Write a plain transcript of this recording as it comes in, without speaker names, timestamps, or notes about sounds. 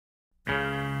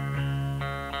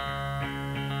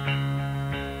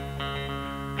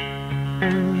Hello,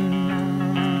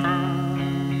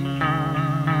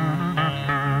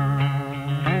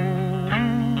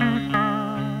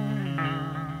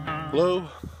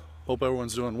 hope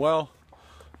everyone's doing well.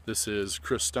 This is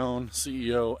Chris Stone,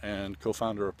 CEO and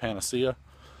co-founder of Panacea.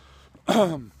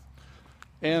 And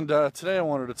today I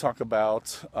wanted to talk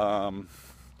about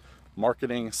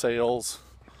marketing, sales,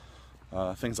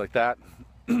 things like that.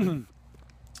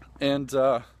 And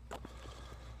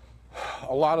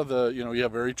a lot of you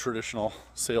have very traditional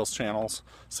sales channels,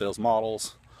 sales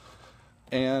models.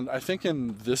 And I think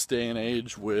in this day and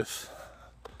age with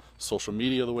social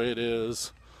media the way it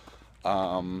is,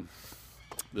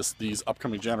 these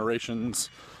upcoming generations,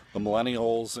 the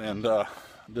millennials, and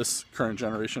this current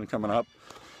generation coming up,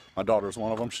 my daughter's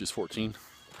one of them, she's 14,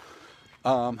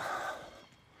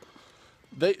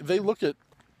 they look at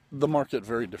the market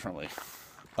very differently.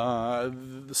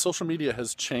 The social media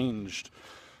has changed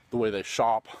the way they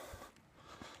shop,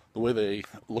 the way they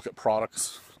look at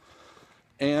products,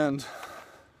 and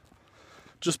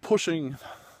just pushing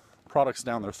products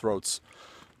down their throats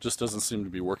just doesn't seem to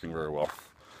be working very well.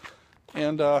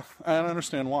 And I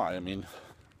understand why. I mean,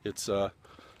 it's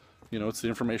it's the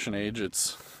information age.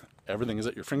 Everything is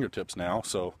at your fingertips now.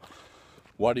 So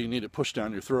why do you need it pushed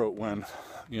down your throat when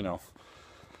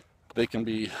they can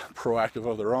be proactive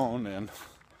of their own and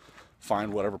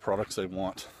find whatever products they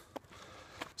want?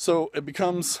 So it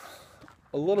becomes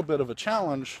a little bit of a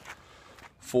challenge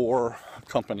for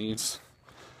companies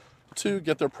to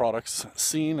get their products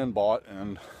seen and bought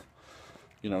and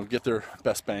get their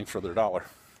best bang for their dollar.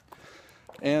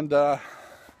 And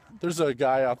there's a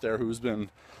guy out there who's been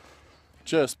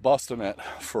just busting it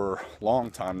for a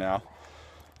long time now,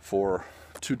 for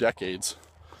 2 decades.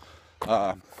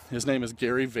 His name is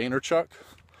Gary Vaynerchuk,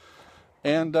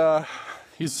 and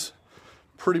he's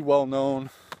pretty well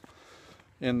known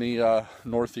in the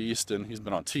Northeast, and he's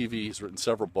been on TV, he's written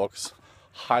several books.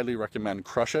 Highly recommend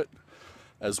Crush It,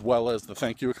 as well as The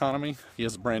Thank You Economy. He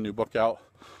has a brand new book out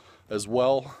as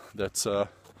well that's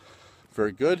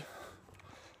very good.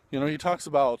 He talks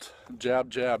about jab,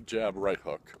 jab, jab, right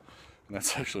hook, and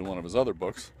that's actually one of his other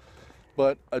books.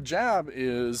 But a jab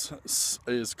is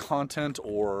content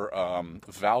or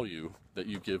value that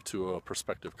you give to a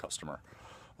prospective customer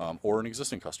or an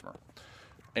existing customer,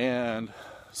 and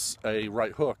a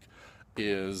right hook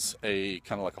is a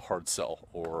kind of like a hard sell,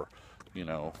 or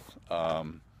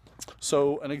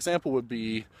so an example would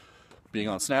be being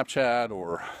on Snapchat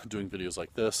or doing videos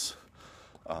like this,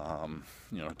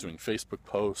 doing Facebook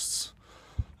posts,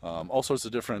 all sorts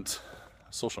of different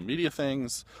social media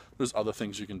things. There's other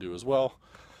things you can do as well,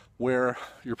 where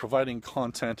you're providing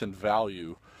content and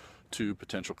value to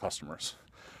potential customers.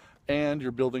 And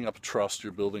you're building up trust,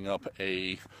 you're building up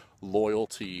a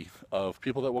loyalty of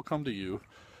people that will come to you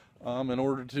in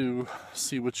order to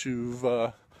see what you've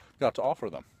got to offer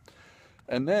them.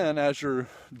 And then as you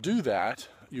do that,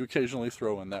 you occasionally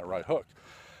throw in that right hook.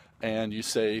 And you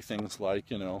say things like,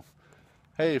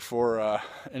 hey, for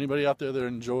anybody out there that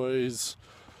enjoys,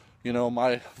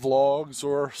 my vlogs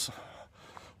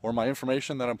or my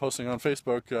information that I'm posting on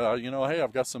Facebook, hey,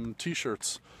 I've got some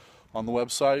t-shirts on the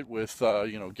website with,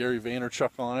 Gary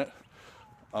Vaynerchuk on it.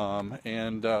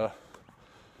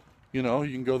 You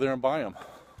can go there and buy them.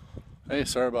 Hey,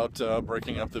 sorry about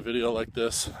breaking up the video like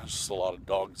this. There's just a lot of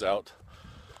dogs out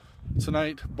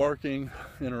tonight barking,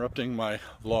 interrupting my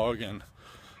vlog, and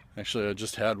actually I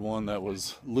just had one that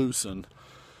was loose and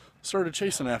started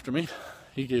chasing after me.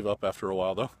 He gave up after a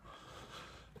while though.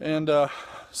 And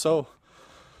so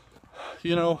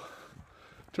in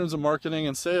terms of marketing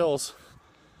and sales,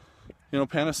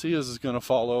 Panacea is going to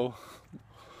follow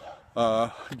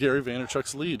Gary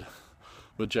Vaynerchuk's lead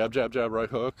with jab, jab, jab, right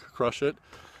hook, Crush It,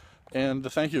 and The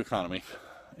Thank You Economy.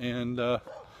 And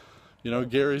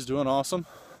Gary's doing awesome.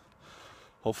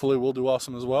 Hopefully we'll do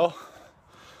awesome as well.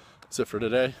 That's it for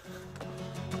today.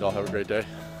 Y'all have a great day.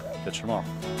 Catch you tomorrow.